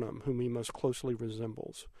Burnham, whom he most closely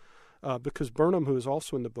resembles. Because Burnham, who is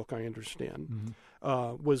also in the book, I understand,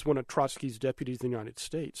 was one of Trotsky's deputies in the United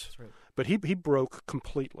States. That's right. But he broke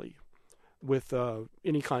completely with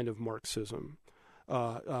any kind of Marxism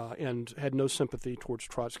and had no sympathy towards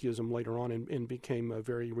Trotskyism later on and became a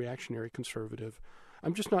very reactionary conservative.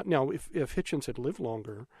 I'm just not – now, if Hitchens had lived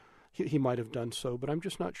longer, he might have done so, but I'm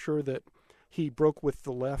just not sure that he broke with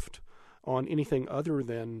the left on anything other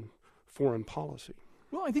than foreign policy.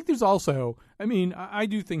 Well, I think there's also, I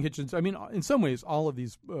do think Hitchens, in some ways, all of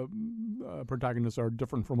these protagonists are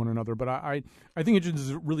different from one another, but I think Hitchens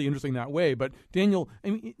is really interesting that way. But Daniel,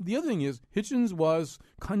 the other thing is, Hitchens was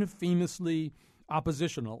kind of famously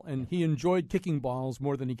oppositional, and he enjoyed kicking balls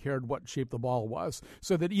more than he cared what shape the ball was.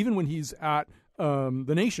 So that even when he's at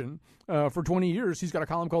The Nation for 20 years, he's got a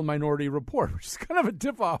column called Minority Report, which is kind of a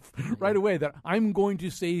tip-off right away that I'm going to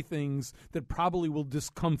say things that probably will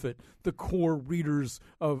discomfit the core readers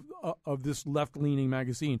of this left-leaning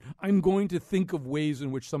magazine. I'm going to think of ways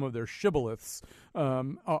in which some of their shibboleths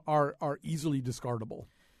are easily discardable.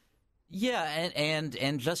 Yeah,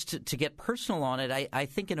 and just to get personal on it, I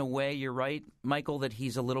think in a way you're right, Michael, that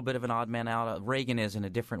he's a little bit of an odd man out. Reagan is in a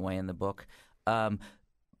different way in the book.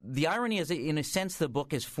 The irony is, in a sense, the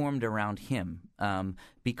book is formed around him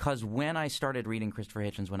because when I started reading Christopher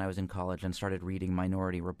Hitchens when I was in college and started reading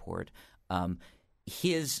Minority Report,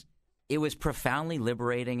 it was profoundly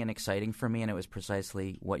liberating and exciting for me, and it was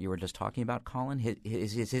precisely what you were just talking about, Colin,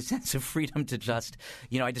 his sense of freedom to just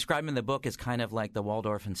 – I describe him in the book as kind of like the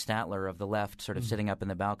Waldorf and Statler of the left, sort of sitting up in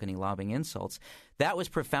the balcony lobbing insults. That was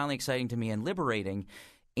profoundly exciting to me and liberating,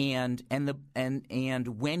 and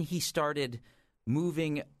when he started –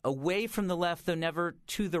 moving away from the left, though never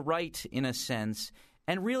to the right in a sense,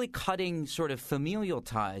 and really cutting sort of familial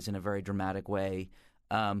ties in a very dramatic way,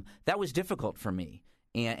 that was difficult for me.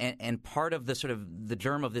 And part of the sort of the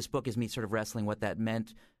germ of this book is me sort of wrestling what that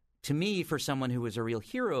meant to me for someone who was a real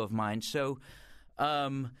hero of mine. So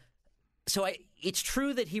it's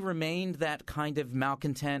true that he remained that kind of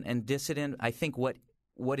malcontent and dissident. I think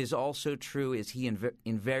what is also true is he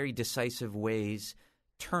in very decisive ways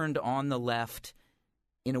turned on the left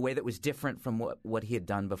in a way that was different from what he had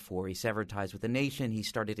done before. He severed ties with the nation. He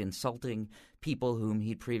started insulting people whom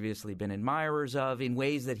he'd previously been admirers of in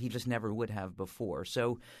ways that he just never would have before.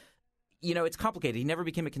 So, it's complicated. He never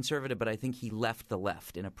became a conservative, but I think he left the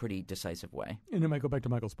left in a pretty decisive way. And it might go back to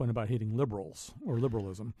Michael's point about hating liberals or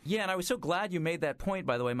liberalism. Yeah, and I was so glad you made that point,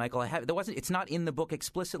 by the way, Michael. It's not in the book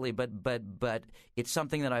explicitly, but it's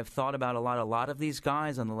something that I've thought about a lot. A lot of these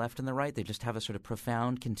guys on the left and the right, they just have a sort of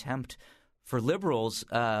profound contempt for liberals,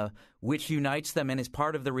 which unites them and is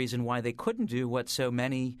part of the reason why they couldn't do what so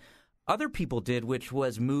many other people did, which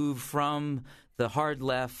was move from the hard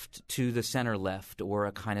left to the center left or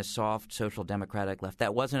a kind of soft social democratic left.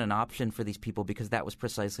 That wasn't an option for these people because that was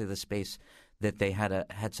precisely the space that they had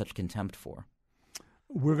such contempt for.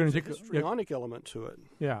 We're going to take a histrionic element to it.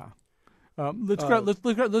 Yeah. Let's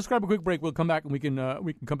grab a quick break. We'll come back and we can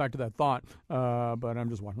come back to that thought. But I'm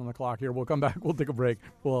just watching the clock here. We'll come back. We'll take a break.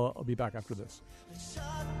 I'll be back after this. Shut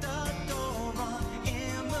the door on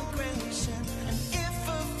immigration, and if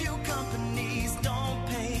a few companies don't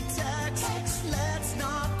pay tax, let's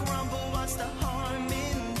not grumble. What's the harm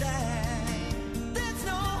in that? There's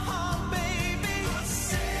no harm, baby.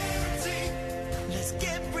 Austerity. Let's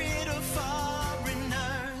get rid of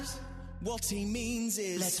foreigners. What he means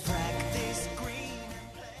is let's practice green.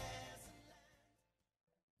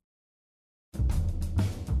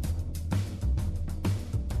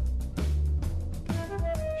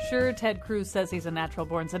 Sure, Ted Cruz says he's a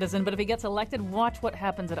natural-born citizen, but if he gets elected, watch what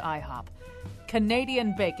happens at IHOP.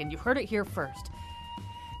 Canadian bacon. You heard it here first.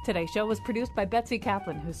 Today's show was produced by Betsy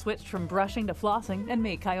Kaplan, who switched from brushing to flossing, and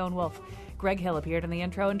me, Kyone Wolf. Greg Hill appeared in the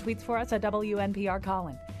intro and tweets for us at WNPR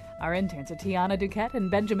Colin. Our interns are Tiana Duquette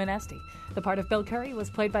and Benjamin Esty. The part of Bill Curry was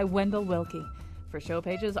played by Wendell Wilkie. For show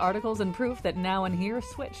pages, articles, and proof that Now and Here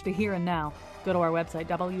switch to Here and Now, go to our website,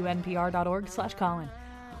 WNPR.org/Colin.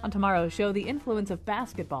 On tomorrow's show, the influence of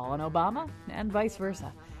basketball on Obama and vice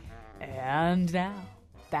versa. And now,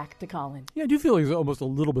 back to Colin. Yeah, I do feel like it's almost a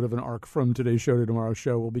little bit of an arc from today's show to tomorrow's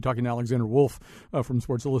show. We'll be talking to Alexander Wolf from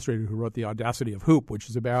Sports Illustrated, who wrote The Audacity of Hoop, which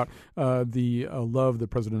is about the love that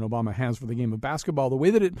President Obama has for the game of basketball, the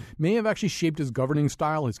way that it may have actually shaped his governing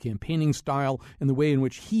style, his campaigning style, and the way in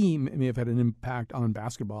which he may have had an impact on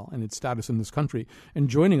basketball and its status in this country. And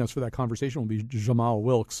joining us for that conversation will be Jamal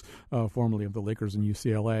Wilkes, formerly of the Lakers and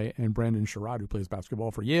UCLA, and Brandon Sherrod, who plays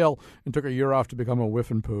basketball for Yale and took a year off to become a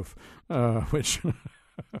whiff and poof, which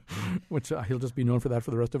he'll just be known for that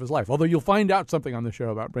for the rest of his life. Although you'll find out something on the show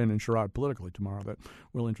about Brandon Sherrod politically tomorrow that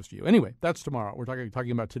will interest you. Anyway, that's tomorrow. We're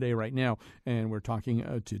talking about today right now, and we're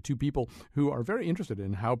talking to two people who are very interested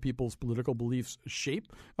in how people's political beliefs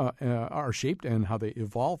are shaped and how they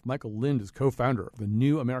evolve. Michael Lind is co-founder of the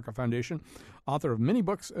New America Foundation, author of many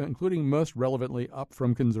books, including most relevantly Up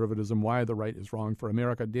From Conservatism, Why the Right is Wrong for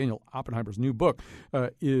America. Daniel Oppenheimer's new book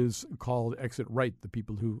is called Exit Right, The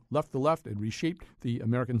People Who Left the Left and Reshaped the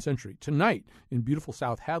American Century. Tonight in beautiful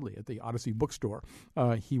South Hadley at the Odyssey Bookstore,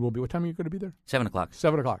 he will be, what time are you going to be there? 7 o'clock.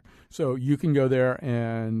 7 o'clock. So you can go there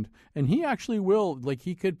and he actually will, like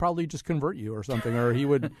he could probably just convert you or something, or you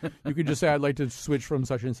could just say, I'd like to switch from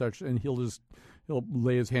such and such, and he'll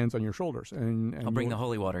lay his hands on your shoulders and I'll bring the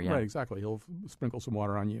holy water. Yeah, right, exactly. He'll sprinkle some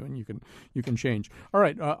water on you, and you can change. All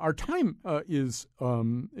right, our time is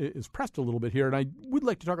pressed a little bit here, and I would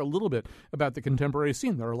like to talk a little bit about the contemporary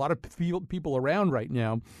scene. There are a lot of people around right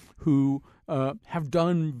now who have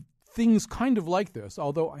done things kind of like this,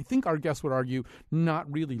 although I think our guests would argue not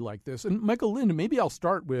really like this. And Michael Lind, maybe I'll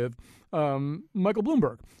start with Michael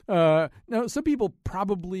Bloomberg. Now, some people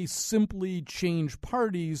probably simply change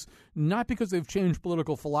parties not because they've changed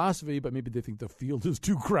political philosophy, but maybe they think the field is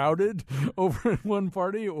too crowded over in one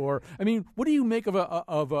party. Or, I mean, what do you make of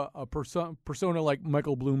a persona like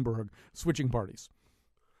Michael Bloomberg switching parties?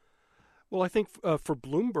 Well, I think for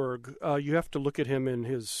Bloomberg, you have to look at him in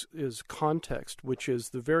his context, which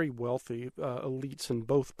is the very wealthy elites in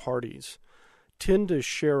both parties tend to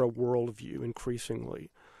share a worldview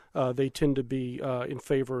increasingly. They tend to be in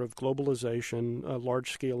favor of globalization,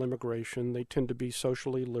 large-scale immigration. They tend to be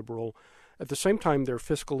socially liberal. At the same time, they're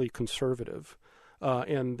fiscally conservative,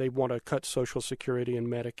 and they want to cut Social Security and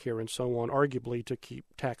Medicare and so on, arguably to keep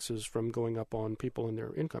taxes from going up on people in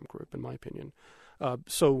their income group, in my opinion.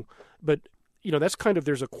 But that's kind of,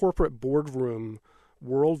 there's a corporate boardroom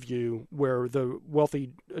worldview where the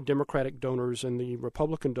wealthy Democratic donors and the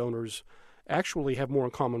Republican donors actually have more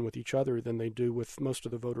in common with each other than they do with most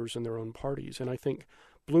of the voters in their own parties. And I think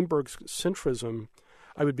Bloomberg's centrism,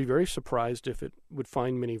 I would be very surprised if it would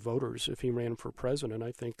find many voters if he ran for president.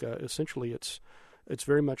 I think essentially it's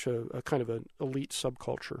very much a kind of an elite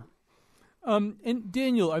subculture. And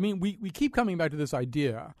Daniel, I mean, we keep coming back to this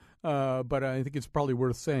idea, but I think it's probably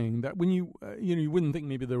worth saying that when you wouldn't think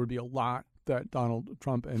maybe there would be a lot that Donald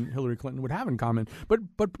Trump and Hillary Clinton would have in common, but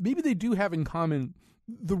maybe they do have in common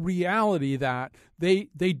the reality that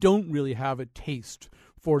they don't really have a taste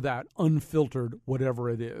for that unfiltered whatever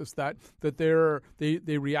it is, that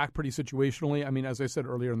they react pretty situationally. I mean, as I said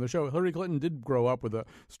earlier in the show, Hillary Clinton did grow up with a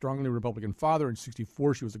strongly Republican father. In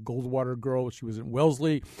 '64, she was a Goldwater girl. She was in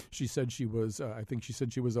Wellesley. She said she was, I think she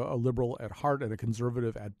said she was a liberal at heart and a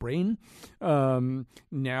conservative at brain.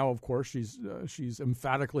 Now, of course, she's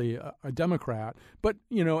emphatically a Democrat. But,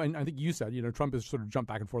 and I think you said, Trump has sort of jumped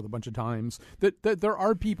back and forth a bunch of times, that there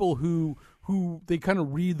are people who they kind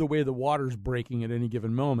of read the way the water's breaking at any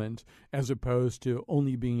given moment, as opposed to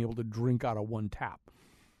only being able to drink out of one tap.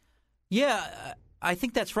 Yeah, I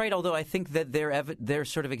think that's right, although I think that they're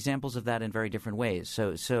sort of examples of that in very different ways.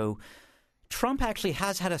 So Trump actually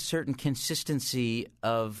has had a certain consistency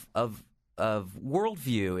of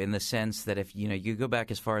worldview, in the sense that if you go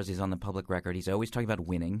back as far as he's on the public record, he's always talking about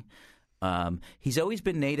winning. He's always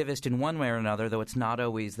been nativist in one way or another, though it's not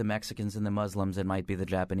always the Mexicans and the Muslims. It might be the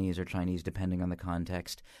Japanese or Chinese, depending on the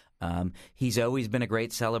context. He's always been a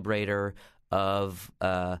great celebrator of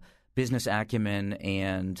business acumen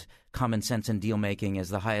and common sense and deal making as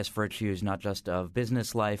the highest virtues, not just of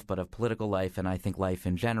business life, but of political life, and I think life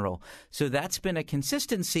in general. So that's been a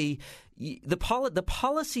consistency. The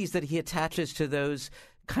policies that he attaches to those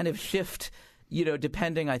kind of shift,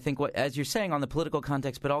 depending, I think, as you're saying, on the political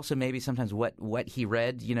context, but also maybe sometimes what he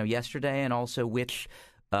read, yesterday, and also which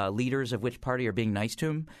leaders of which party are being nice to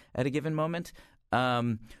him at a given moment.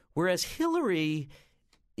 Whereas Hillary,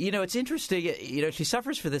 it's interesting. She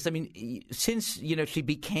suffers for this. I mean, since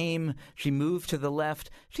she moved to the left,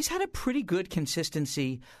 she's had a pretty good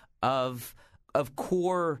consistency of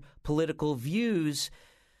core political views,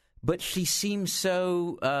 but she seems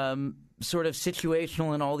so sort of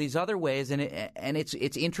situational in all these other ways, and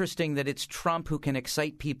it's interesting that it's Trump who can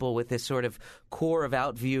excite people with this sort of core of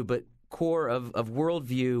outview, but core of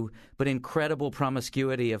worldview, but incredible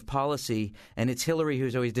promiscuity of policy, and it's Hillary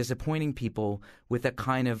who's always disappointing people with a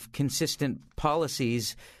kind of consistent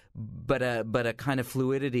policies, but a kind of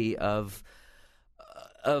fluidity of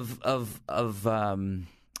I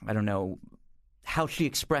don't know how she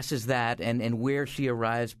expresses that and where she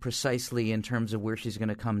arrives precisely in terms of where she's going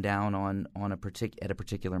to come down at a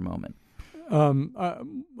particular moment.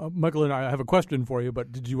 Michael and I have a question for you,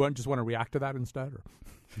 but did you just want to react to that instead? Or?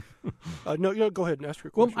 No, go ahead and ask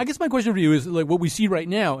your question. Well, I guess my question for you is like what we see right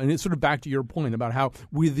now, and it's sort of back to your point about how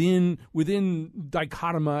within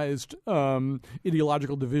dichotomized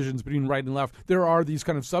ideological divisions between right and left, there are these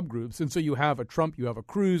kind of subgroups. And so you have a Trump, you have a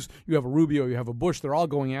Cruz, you have a Rubio, you have a Bush. They're all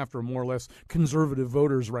going after more or less conservative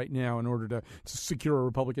voters right now in order to secure a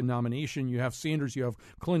Republican nomination. You have Sanders, you have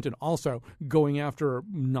Clinton also going after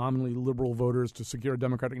nominally liberal voters to secure a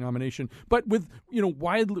Democratic nomination, but with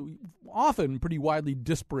often pretty widely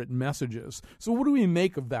disparate messages. So what do we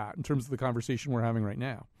make of that in terms of the conversation we're having right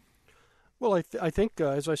now? Well, I think,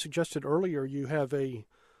 as I suggested earlier, you have a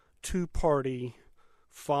two-party,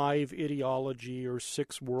 5 ideology or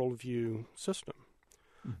 6 worldview system.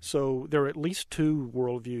 Mm-hmm. So there are at least 2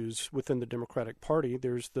 worldviews within the Democratic Party.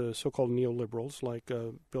 There's the so-called neoliberals like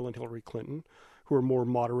Bill and Hillary Clinton, who are more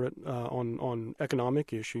moderate on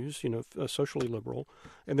economic issues, socially liberal.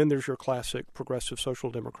 And then there's your classic progressive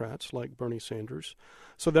social democrats like Bernie Sanders.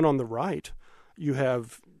 So then on the right, you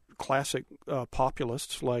have classic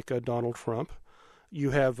populists like Donald Trump. You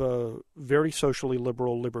have very socially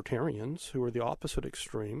liberal libertarians who are the opposite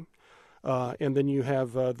extreme. And then you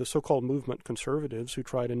have the so-called movement conservatives who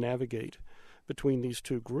try to navigate between these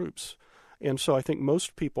 2 groups. And so I think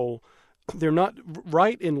most people, they're not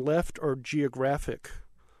right and left are geographic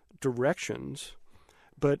directions,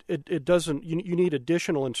 but it doesn't. You need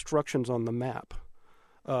additional instructions on the map.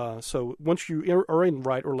 So once you are in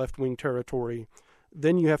right or left wing territory,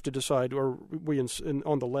 then you have to decide: are we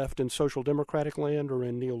on the left in social democratic land or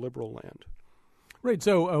in neoliberal land? Right.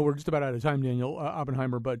 So we're just about out of time, Daniel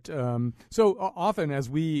Oppenheimer. But so often as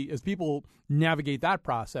people navigate that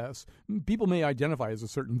process, people may identify as a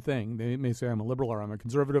certain thing. They may say I'm a liberal or I'm a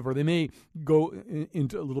conservative, or they may go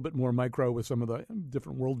into a little bit more micro with some of the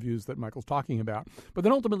different worldviews that Michael's talking about. But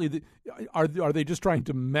then ultimately, are they just trying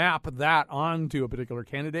to map that onto a particular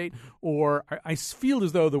candidate? Or I feel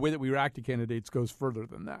as though the way that we react to candidates goes further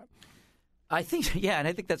than that. I think, and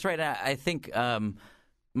I think that's right. I think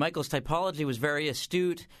Michael's typology was very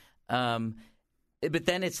astute, but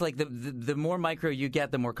then it's like the more micro you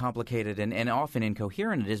get, the more complicated and often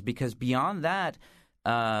incoherent it is, because beyond that,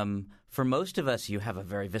 for most of us, you have a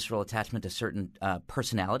very visceral attachment to certain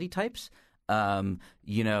personality types. Donald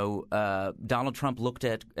Trump looked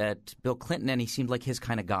at Bill Clinton and he seemed like his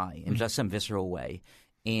kind of guy in just some visceral way.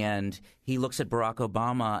 And he looks at Barack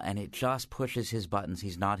Obama and it just pushes his buttons.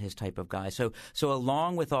 He's not his type of guy. So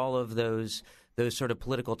along with all of those sort of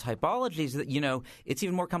political typologies, that it's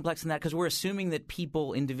even more complex than that, because we're assuming that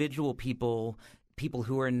individual people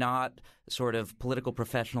who are not sort of political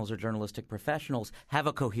professionals or journalistic professionals have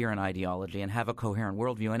a coherent ideology and have a coherent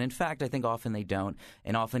worldview. And in fact, I think often they don't.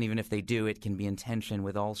 And often, even if they do, it can be in tension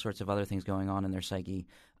with all sorts of other things going on in their psyche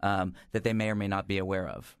that they may or may not be aware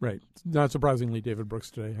of. Right. Not surprisingly, David Brooks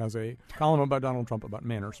today has a column about Donald Trump about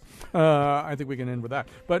manners. I think we can end with that.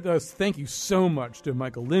 But thank you so much to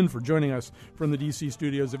Michael Lind for joining us from the D.C.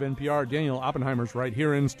 studios of NPR. Daniel Oppenheimer's right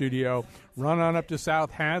here in studio. Run on up to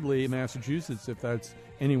South Hadley, Massachusetts, if that's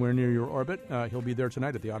anywhere near your orbit. He'll be there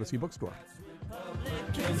tonight at the Odyssey Bookstore.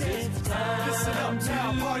 Listen up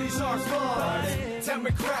now, parties are fun.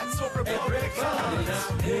 Democrats or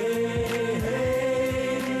Republicans. Hey,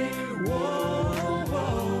 hey, whoa,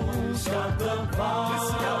 whoa, start the party.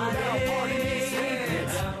 Listen up now, parties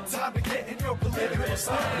hands. Time to get in your political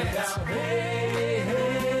stance. Hey,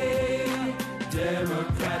 hey,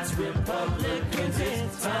 Democrats, Republicans,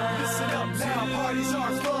 it's time. Listen up now, parties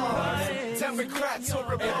are fun. Democrats or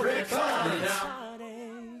Republicans.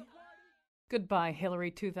 Goodbye,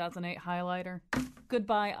 Hillary 2008 highlighter.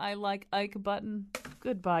 Goodbye, I like Ike button.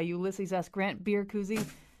 Goodbye, Ulysses S. Grant beer koozie.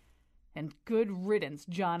 And good riddance,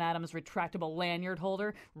 John Adams retractable lanyard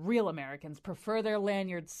holder. Real Americans prefer their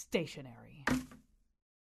lanyards stationary.